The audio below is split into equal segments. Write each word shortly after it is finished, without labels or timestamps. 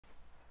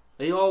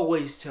They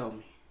always tell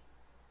me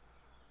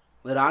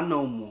that I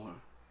know more,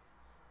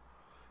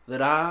 that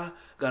I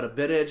got a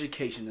better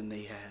education than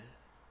they had,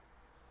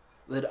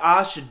 that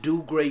I should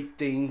do great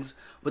things,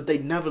 but they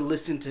never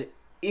listen to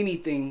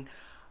anything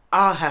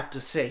I have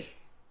to say.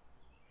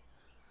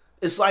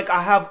 It's like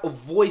I have a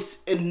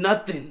voice in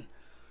nothing.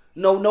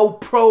 No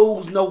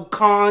pros, no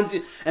cons,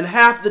 and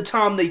half the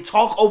time they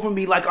talk over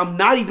me like I'm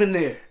not even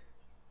there.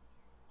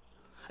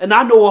 And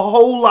I know a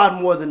whole lot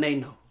more than they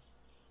know.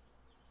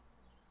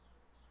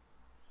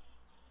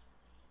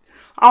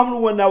 I'm the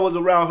one that was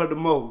around her the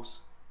most.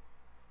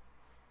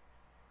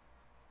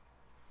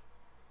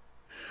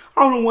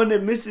 I'm the one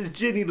that misses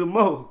Jenny the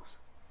most.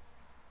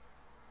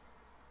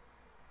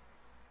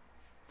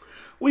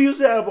 We used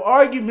to have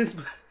arguments,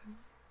 but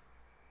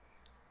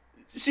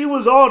she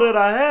was all that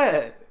I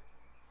had.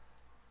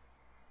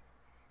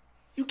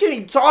 You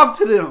can't talk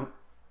to them.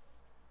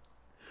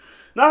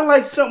 Not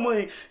like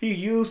someone you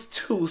used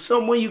to,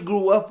 someone you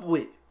grew up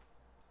with.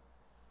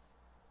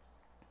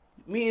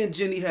 Me and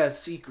Jenny had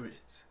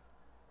secrets.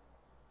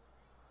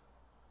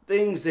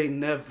 Things they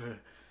never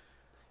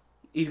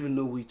even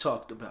knew we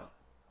talked about.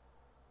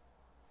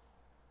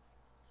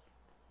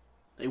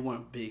 They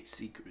weren't big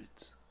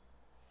secrets.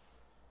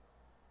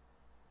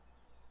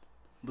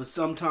 But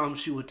sometimes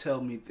she would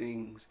tell me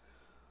things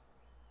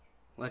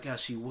like how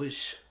she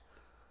wished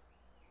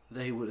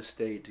they would have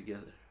stayed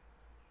together.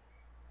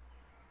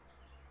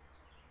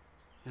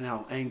 And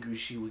how angry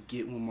she would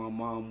get when my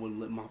mom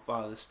wouldn't let my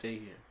father stay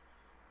here.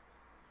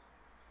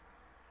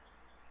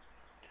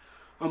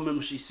 I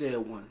remember she said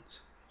once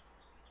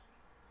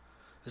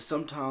that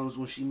sometimes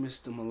when she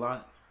missed him a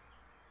lot,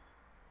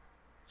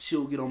 she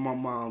would get on my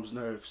mom's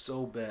nerves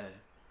so bad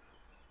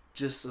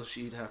just so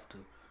she'd have to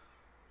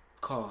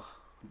call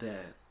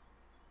Dad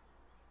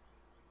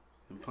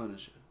and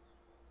punish her.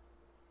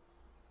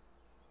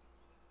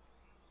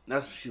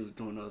 That's what she was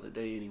doing the other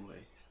day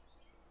anyway.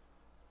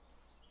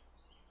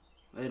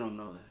 They don't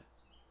know that.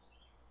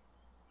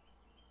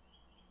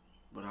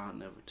 But I'll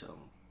never tell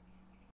them.